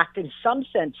doesn't act in some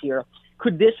sense here,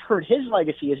 could this hurt his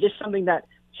legacy? Is this something that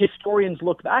historians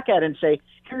look back at and say,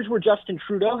 here's where Justin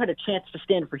Trudeau had a chance to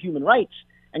stand for human rights,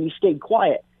 and he stayed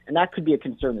quiet? And that could be a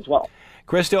concern as well.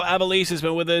 Christo Aivalis has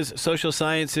been with us, Social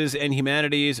Sciences and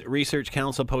Humanities Research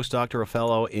Council postdoctoral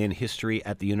fellow in history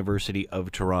at the University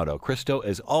of Toronto. Christo,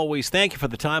 as always, thank you for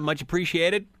the time. Much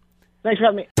appreciated. Thanks for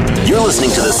having me. You're listening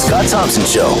to The Scott Thompson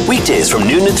Show, weekdays from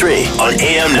noon to 3 on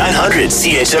AM 900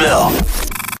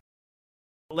 CHML.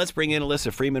 Let's bring in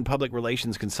Alyssa Freeman, public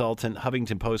relations consultant,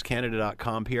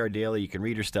 HuffingtonPostCanada.com, PR Daily. You can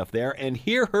read her stuff there and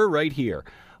hear her right here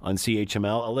on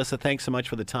CHML. Alyssa, thanks so much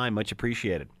for the time. Much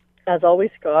appreciated. As always,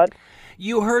 Scott.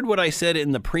 You heard what I said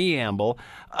in the preamble.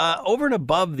 Over and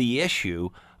above the issue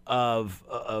of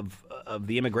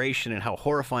the immigration and how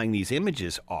horrifying these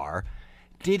images are,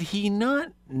 did he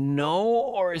not know,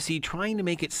 or is he trying to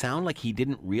make it sound like he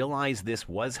didn't realize this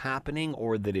was happening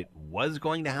or that it was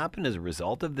going to happen as a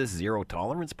result of this zero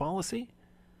tolerance policy?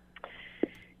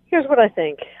 Here's what I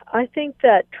think. I think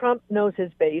that Trump knows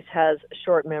his base has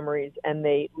short memories and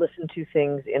they listen to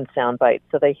things in sound bites.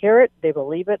 So they hear it, they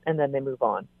believe it, and then they move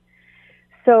on.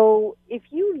 So if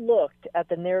you looked at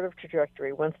the narrative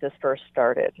trajectory once this first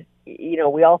started, you know,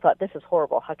 we all thought this is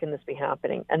horrible. How can this be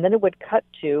happening? And then it would cut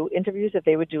to interviews that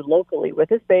they would do locally with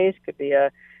his base. Could be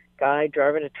a guy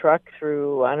driving a truck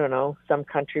through, I don't know, some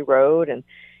country road. And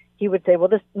he would say, well,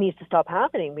 this needs to stop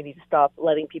happening. We need to stop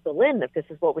letting people in. If this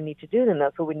is what we need to do, then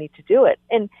that's what we need to do it.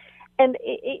 And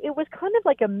it was kind of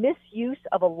like a misuse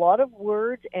of a lot of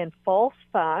words and false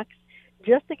facts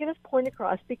just to get his point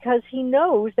across, because he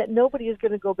knows that nobody is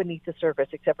going to go beneath the surface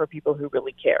except for people who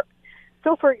really care.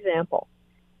 So, for example,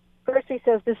 first he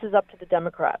says this is up to the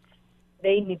Democrats.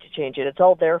 They need to change it. It's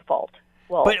all their fault.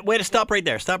 Well, but wait, stop right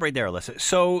there, Alyssa.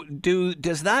 So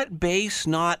does that base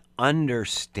not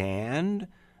understand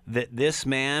that this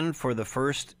man, at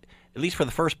least for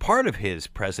the first part of his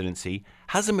presidency,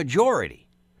 has a majority?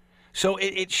 So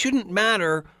it shouldn't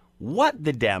matter what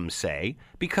the Dems say,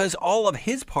 because all of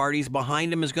his party's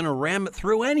behind him is going to ram it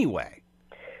through anyway.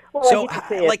 Well, so, I hate to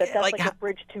say it, but that's like a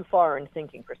bridge too far in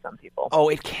thinking for some people. Oh,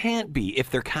 it can't be if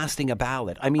they're casting a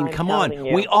ballot. I mean, come on.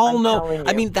 We all know.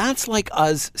 I mean, that's like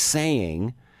us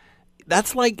saying,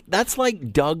 that's like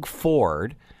Doug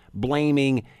Ford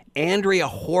blaming Andrea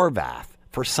Horwath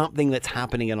for something that's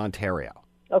happening in Ontario.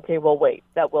 Okay, well, wait.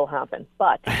 That will happen.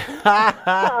 But let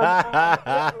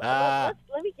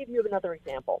me give you another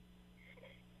example.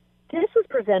 This was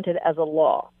presented as a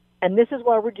law, and this is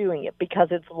why we're doing it, because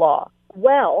it's law.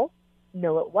 Well,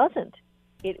 no, it wasn't.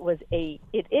 It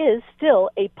is still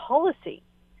a policy.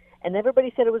 And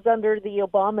everybody said it was under the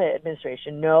Obama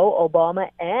administration. No,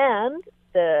 Obama and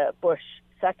the Bush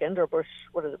second, or Bush,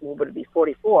 what would it be,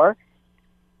 44,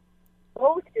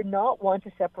 both did not want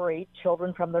to separate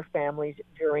children from their families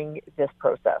during this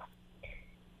process.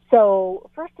 So,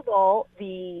 first of all,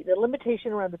 the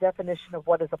limitation around the definition of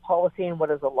what is a policy and what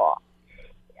is a law.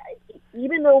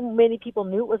 Even though many people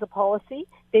knew it was a policy,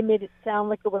 they made it sound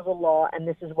like it was a law, and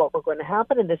this is what we're going to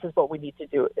happen, and this is what we need to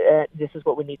do. This is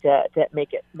what we need to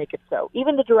make it so.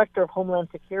 Even the director of Homeland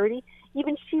Security,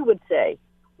 even she would say,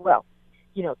 well,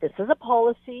 you know, this is a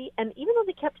policy, and even though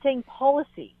they kept saying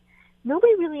policy,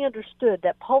 nobody really understood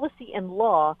that policy and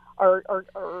law are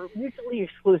mutually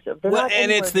exclusive. They're Well, not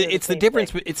and anywhere it's near the same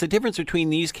difference. thing. It's the difference between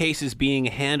these cases being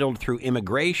handled through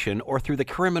immigration or through the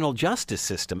criminal justice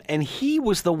system. And he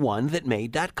was the one that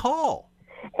made that call.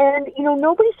 And,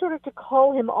 nobody started to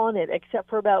call him on it except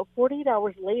for about 48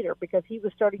 hours later because he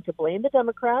was starting to blame the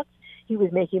Democrats. He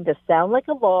was making this sound like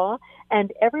a law.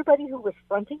 And everybody who was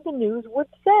fronting the news would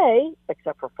say,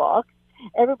 except for Fox,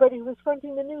 everybody who was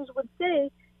fronting the news would say,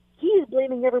 he's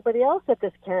blaming everybody else that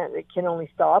this can only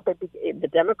stop. The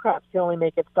Democrats can only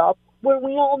make it stop. When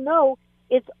we all know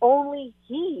it's only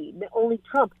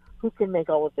Trump who can make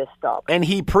all of this stop. And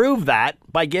he proved that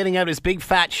by getting out his big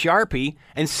fat Sharpie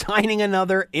and signing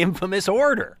another infamous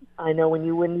order. I know when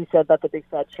you said that, the big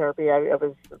fat Sharpie, I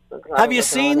was. Have you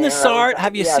seen the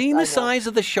size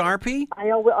of the Sharpie? I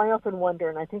often wonder,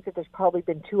 and I think that there's probably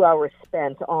been 2 hours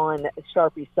spent on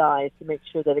Sharpie size to make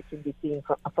sure that it can be seen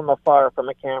from afar from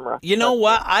a camera. You know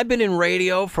what? I've been in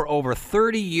radio for over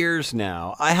 30 years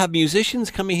now. I have musicians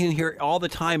coming in here all the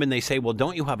time, and they say, well,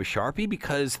 don't you have a Sharpie?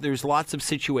 Because there's lots of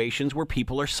situations where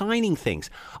people are signing things.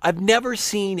 I've never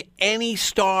seen any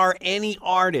star, any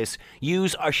artist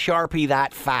use a Sharpie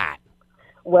that fat.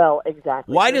 Well,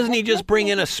 exactly. Why doesn't he just bring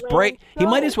in a spray?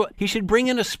 He should bring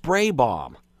in a spray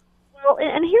bomb. Well,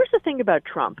 and here's the thing about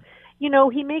Trump. He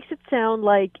makes it sound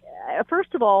like,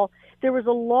 first of all, there was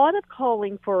a lot of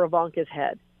calling for Ivanka's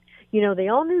head. They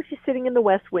all knew she's sitting in the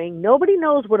West Wing. Nobody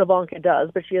knows what Ivanka does,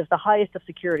 but she has the highest of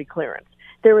security clearance.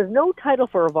 There is no title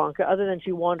for Ivanka other than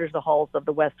she wanders the halls of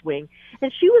the West Wing,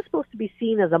 and she was supposed to be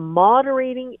seen as a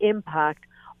moderating impact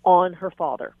on her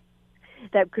father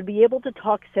that could be able to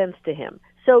talk sense to him.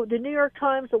 So the New York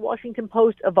Times, the Washington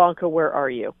Post, Ivanka, where are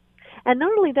you? And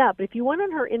not only that, but if you went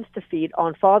on her Insta feed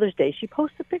on Father's Day, she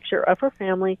posts a picture of her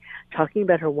family talking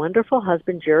about her wonderful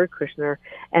husband, Jared Kushner,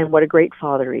 and what a great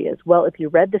father he is. Well, if you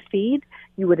read the feed,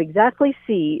 you would exactly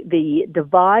see the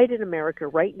divide in America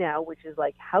right now, which is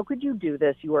like, how could you do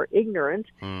this? You are ignorant.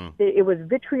 It was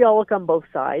vitriolic on both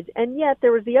sides. And yet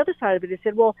there was the other side of it. It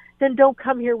said, well, then don't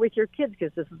come here with your kids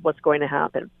because this is what's going to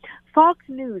happen. Fox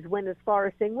News went as far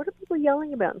as saying, what are people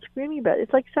yelling about and screaming about?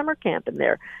 It's like summer camp in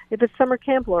there. If it's summer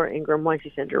camp, Laura Ingraham, why don't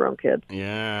you send your own kids?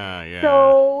 Yeah.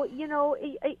 So,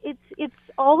 it's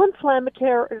all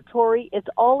inflammatory. It's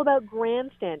all about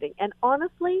grandstanding. And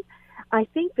honestly, I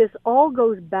think this all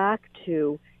goes back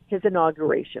to his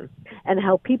inauguration and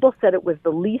how people said it was the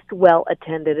least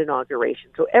well-attended inauguration.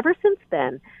 So ever since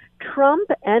then, Trump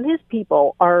and his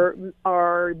people are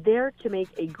there to make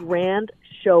a grand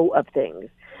show of things,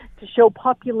 to show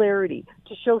popularity,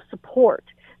 to show support.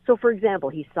 So, for example,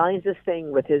 he signs this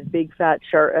thing with his big fat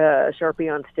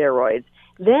Sharpie on steroids.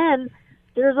 Then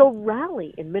there's a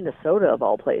rally in Minnesota, of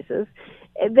all places,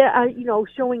 that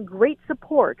showing great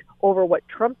support over what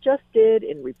Trump just did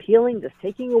in repealing this,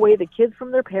 taking away the kids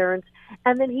from their parents,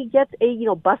 and then he gets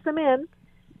bus them in.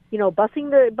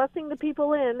 Busing the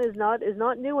people in is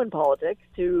not new in politics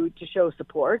to show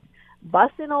support.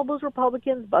 Bus in all those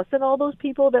Republicans, bus in all those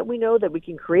people that we know that we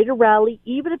can create a rally,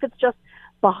 even if it's just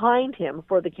behind him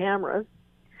for the cameras,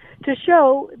 to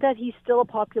show that he's still a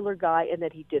popular guy and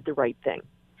that he did the right thing.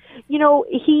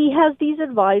 He has these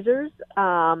advisors.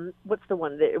 What's the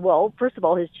one? Well, first of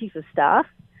all, his chief of staff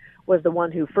was the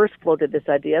one who first floated this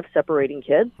idea of separating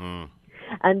kids.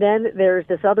 And then there's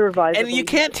this other advisor. And you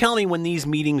can't tell me when these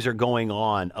meetings are going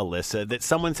on, Alyssa, that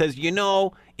someone says,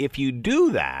 if you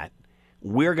do that,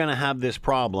 we're going to have this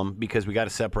problem because we got to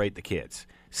separate the kids.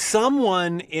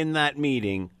 Someone in that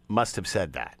meeting must have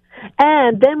said that.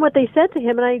 And then what they said to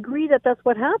him, and I agree that that's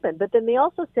what happened, but then they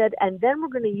also said, and then we're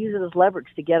going to use it as leverage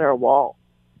to get our wall.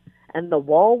 And the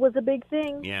wall was a big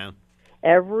thing. Yeah.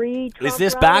 Is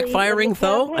this backfiring,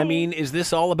 though? I mean, is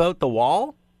this all about the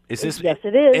wall? Yes,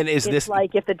 it is. And it's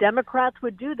like if the Democrats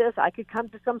would do this, I could come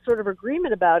to some sort of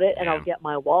agreement about it, and I'll get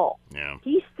my wall. Yeah.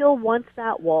 He still wants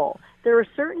that wall. There are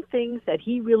certain things that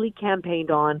he really campaigned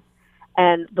on,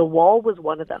 and the wall was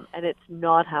one of them, and it's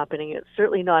not happening. It's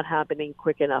certainly not happening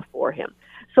quick enough for him.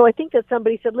 So I think that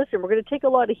somebody said, listen, we're going to take a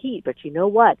lot of heat, but you know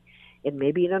what?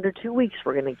 Maybe in under 2 weeks,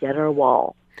 we're going to get our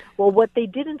wall. Well, what they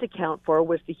didn't account for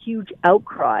was the huge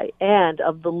outcry and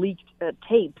of the leaked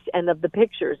tapes and of the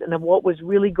pictures and of what was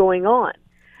really going on.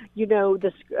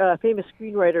 This famous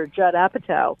screenwriter, Judd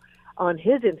Apatow, on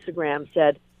his Instagram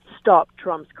said, stop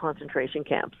Trump's concentration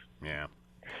camps. Yeah.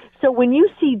 So when you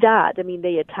see that,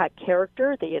 they attack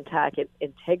character, they attack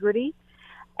integrity,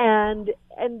 and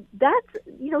that,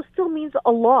 still means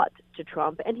a lot to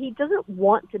Trump, and he doesn't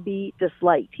want to be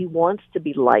disliked. He wants to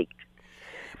be liked.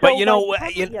 But go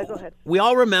ahead. we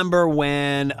all remember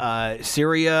when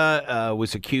Syria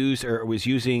was accused or was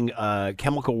using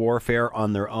chemical warfare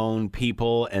on their own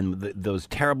people, and those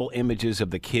terrible images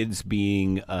of the kids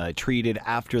being treated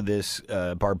after this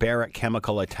barbaric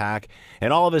chemical attack.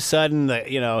 And all of a sudden,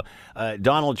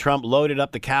 Donald Trump loaded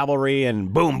up the cavalry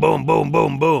and boom, boom, boom,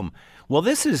 boom, boom. Well,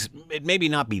 it maybe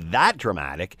not be that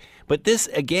dramatic, but this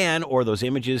again, or those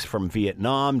images from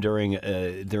Vietnam during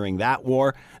that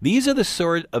war, these are the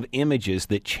sort of images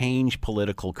that change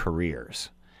political careers.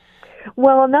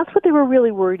 Well, and that's what they were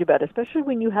really worried about, especially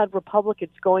when you had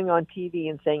Republicans going on TV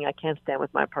and saying, "I can't stand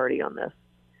with my party on this.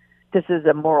 This is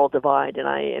a moral divide, and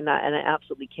I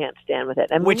absolutely can't stand with it."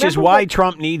 And which is why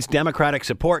Trump needs Democratic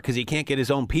support, because he can't get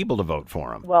his own people to vote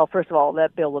for him. Well, first of all,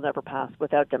 that bill will never pass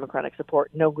without Democratic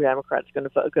support. No Democrat's going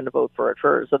to vote for it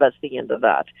so that's the end of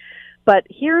that. But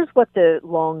here's what the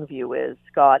long view is,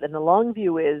 Scott, and the long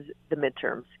view is the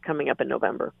midterms coming up in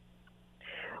November,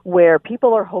 where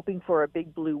people are hoping for a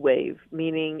big blue wave,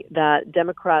 meaning that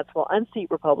Democrats will unseat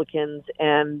Republicans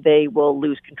and they will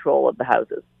lose control of the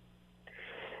houses.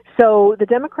 So the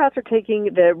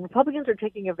Republicans are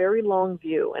taking a very long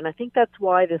view, and I think that's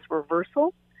why this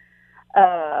reversal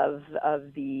of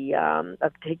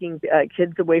taking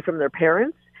kids away from their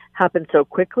parents happened so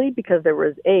quickly, because there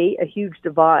was a huge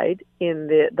divide in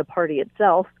the party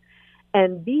itself,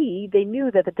 and B, they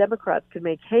knew that the Democrats could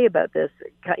make hay about this,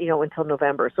 until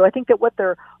November. So I think that what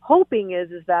they're hoping is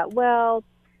that, well,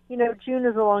 June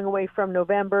is a long way from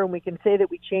November, and we can say that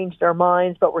we changed our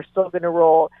minds, but we're still going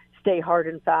to stay hard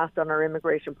and fast on our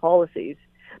immigration policies.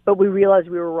 But we realized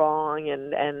we were wrong,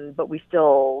 but we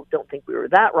still don't think we were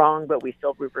that wrong, but we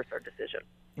still reverse our decision.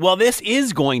 Well, this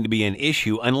is going to be an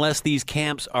issue unless these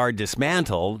camps are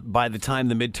dismantled by the time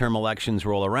the midterm elections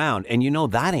roll around. And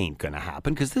that ain't going to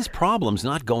happen, because this problem's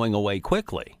not going away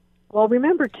quickly. Well,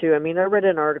 remember, too, I read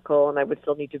an article, and I would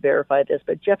still need to verify this,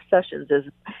 but Jeff Sessions is,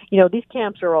 these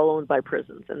camps are all owned by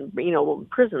prisons, and,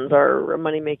 prisons are a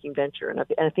money-making venture, and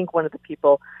I think one of the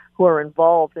people who are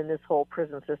involved in this whole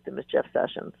prison system is Jeff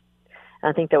Sessions. And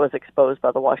I think that was exposed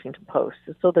by the Washington Post,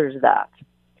 so there's that.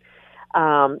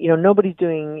 Nobody's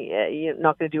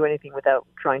not going to do anything without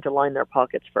trying to line their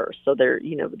pockets first, so there's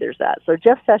that. So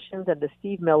Jeff Sessions and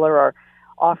Steve Miller are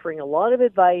offering a lot of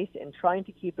advice and trying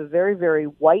to keep a very, very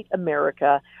white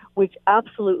America, which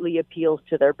absolutely appeals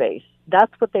to their base.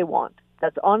 That's what they want.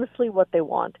 That's honestly what they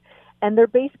want. And their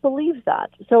base believes that.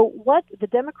 So what the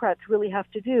Democrats really have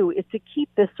to do is to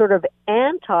keep this sort of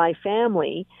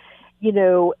anti-family,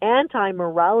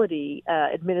 anti-morality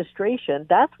administration.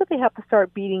 That's what they have to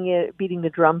start beating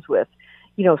the drums with,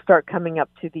 start coming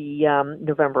up to the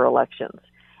November elections.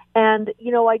 And,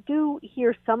 I do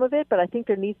hear some of it, but I think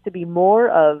there needs to be more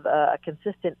of a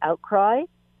consistent outcry.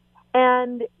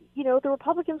 And, the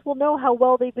Republicans will know how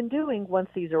well they've been doing once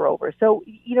these are over. So,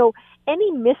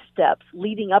 any missteps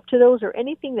leading up to those, or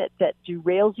anything that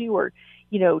derails you or,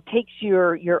 takes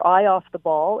your eye off the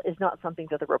ball, is not something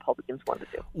that the Republicans want to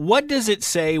do. What does it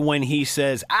say when he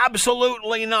says,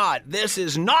 absolutely not, this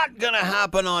is not going to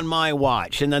happen on my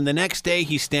watch? And then the next day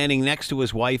he's standing next to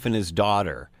his wife and his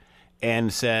daughter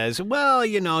and says, well,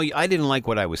 I didn't like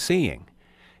what I was seeing.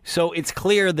 So it's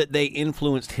clear that they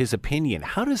influenced his opinion.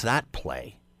 How does that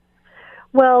play?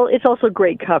 Well, it's also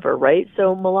great cover, right?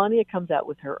 So Melania comes out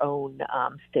with her own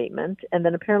statement, and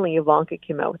then apparently Ivanka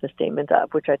came out with a statement,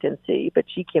 which I didn't see, but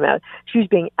she came out. She was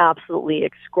being absolutely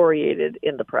excoriated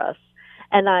in the press.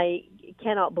 And I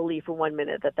cannot believe for 1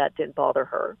 minute that didn't bother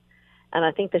her. And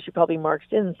I think that she probably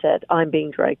marched in and said, I'm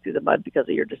being dragged through the mud because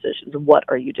of your decisions. What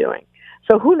are you doing?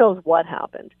 So who knows what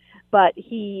happened? But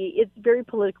it's very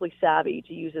politically savvy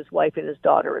to use his wife and his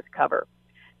daughter as cover,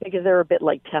 because they're a bit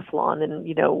like Teflon, and,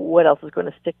 what else is going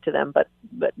to stick to them but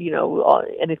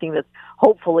anything that's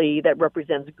hopefully that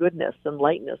represents goodness and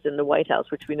lightness in the White House,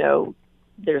 which we know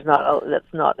that's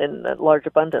not in large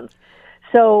abundance.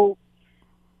 So,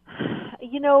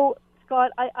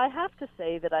 Scott, I have to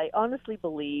say that I honestly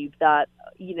believe that,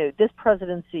 this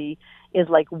presidency is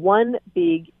like one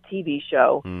big TV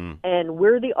show, and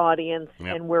we're the audience,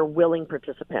 and we're willing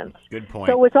participants. Good point.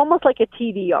 So it's almost like a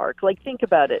TV arc. Like, think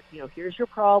about it. Here's your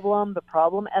problem. The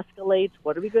problem escalates.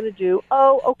 What are we going to do?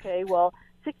 Oh, okay, well,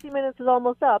 60 Minutes is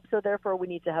almost up, so therefore we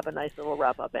need to have a nice little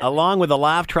wrap-up ending. Along with a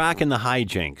laugh track and the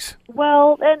hijinks.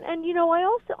 Well, and I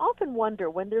also often wonder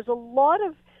when there's a lot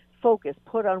of focus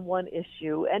put on one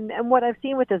issue, and what I've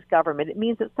seen with this government, it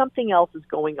means that something else is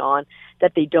going on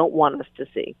that they don't want us to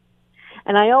see.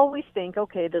 And I always think,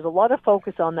 okay, there's a lot of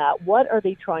focus on that. What are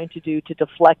they trying to do to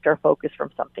deflect our focus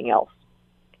from something else?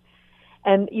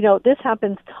 And, this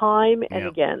happens time and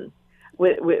again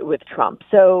with Trump.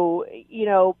 So,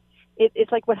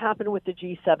 it's like what happened with the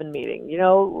G7 meeting. You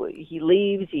know, he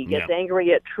leaves, he gets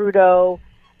angry at Trudeau.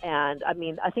 And, I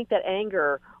mean, I think that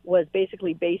anger was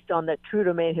basically based on that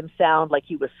Trudeau made him sound like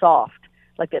he was soft,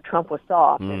 like that Trump was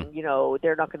soft. And, you know,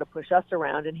 they're not going to push us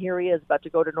around. And here he is about to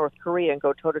go to North Korea and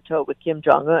go toe-to-toe with Kim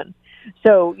Jong-un.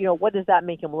 So, you know, what does that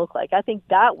make him look like? I think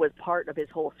that was part of his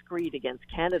whole screed against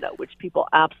Canada, which people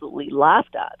absolutely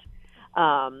laughed at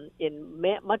in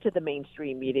much of the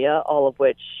mainstream media, all of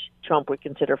which Trump would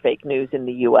consider fake news in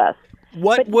the U.S.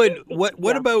 What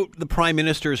about the Prime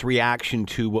Minister's reaction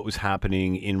to what was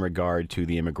happening in regard to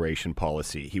the immigration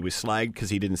policy? He was slagged because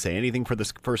he didn't say anything for the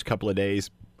first couple of days.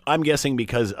 I'm guessing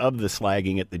because of the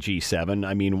slagging at the G7.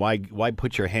 I mean, why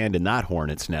put your hand in that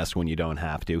hornet's nest when you don't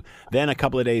have to? Then a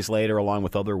couple of days later, along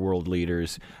with other world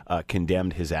leaders,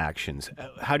 condemned his actions.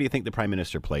 How do you think the Prime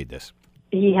Minister played this?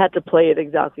 He had to play it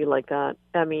exactly like that.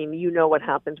 I mean, you know what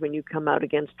happens when you come out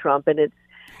against Trump, and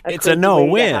it's a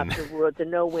no-win. It's a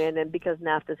no-win, and because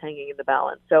NAFTA's hanging in the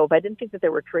balance. So if I didn't think that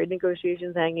there were trade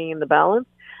negotiations hanging in the balance,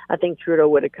 I think Trudeau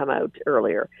would have come out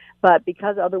earlier. But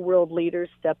because other world leaders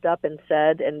stepped up and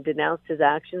said and denounced his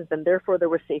actions, then therefore there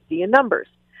was safety in numbers.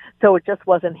 So it just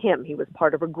wasn't him. He was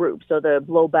part of a group. So the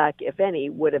blowback, if any,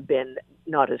 would have been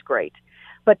not as great.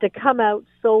 But to come out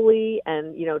solely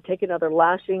and, you know, take another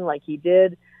lashing like he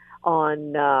did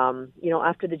on, you know,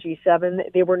 after the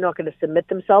G7, they were not going to submit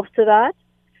themselves to that.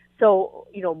 So,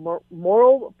 you know,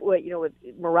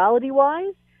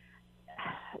 morality-wise,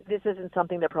 this isn't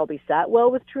something that probably sat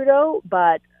well with Trudeau,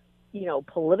 but, you know,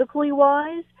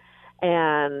 politically-wise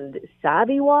and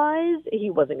savvy-wise, he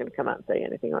wasn't going to come out and say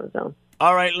anything on his own.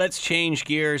 All right, let's change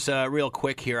gears real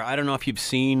quick here. I don't know if you've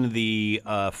seen the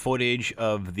footage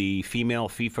of the female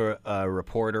FIFA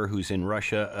reporter who's in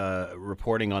Russia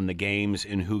reporting on the games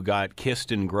and who got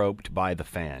kissed and groped by the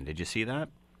fan. Did you see that?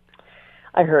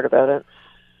 I heard about it.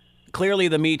 Clearly,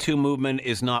 the Me Too movement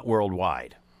is not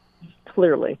worldwide.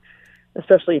 Clearly,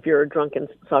 especially if you're a drunken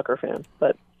soccer fan.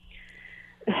 But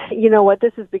you know what?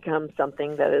 This has become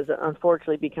something that has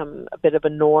unfortunately become a bit of a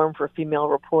norm for female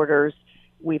reporters.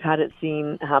 We've had it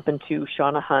happen to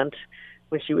Shauna Hunt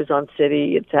when she was on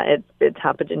City. It's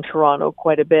happened in Toronto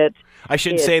quite a bit. I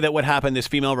should say that what happened, this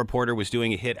female reporter was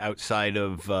doing a hit outside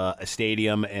of a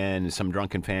stadium, and some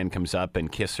drunken fan comes up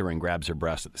and kisses her and grabs her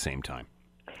breast at the same time.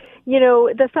 You know,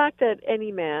 the fact that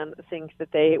any man thinks that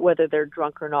whether they're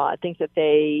drunk or not, think that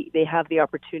they have the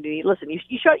opportunity. Listen, you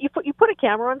put a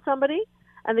camera on somebody,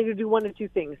 and they can do one of two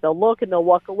things. They'll look and they'll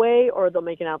walk away, or they'll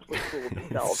make an absolute fool of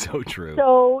themselves. So true.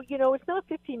 So, you know, it's not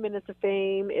 15 minutes of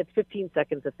fame, it's 15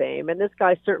 seconds of fame. And this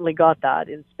guy certainly got that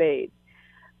in spades.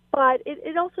 But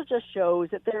it also just shows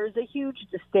that there's a huge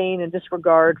disdain and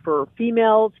disregard for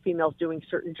females doing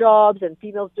certain jobs, and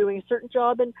females doing a certain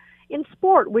job in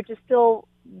sport, which is still,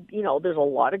 you know, there's a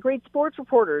lot of great sports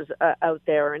reporters out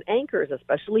there and anchors,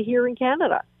 especially here in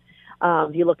Canada.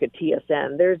 If you look at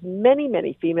TSN, there's many,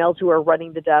 many females who are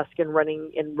running the desk and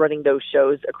running those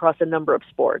shows across a number of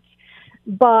sports.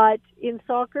 But in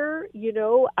soccer, you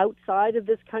know, outside of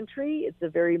this country, it's a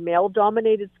very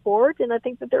male-dominated sport, and I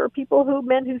think that there are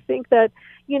men who think that,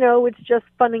 you know, it's just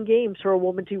fun and games for a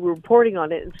woman to be reporting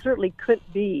on it, and certainly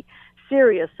couldn't be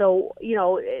serious. So, you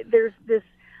know, there's this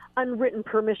unwritten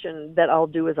permission that I'll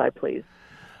do as I please.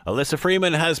 Alyssa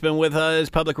Freeman has been with us,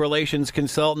 public relations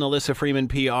consultant, Alyssa Freeman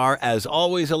PR. As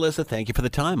always, Alyssa, thank you for the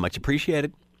time. Much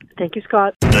appreciated. Thank you,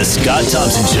 Scott. The Scott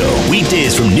Thompson Show,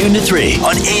 weekdays from noon to 3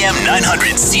 on AM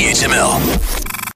 900 CHML.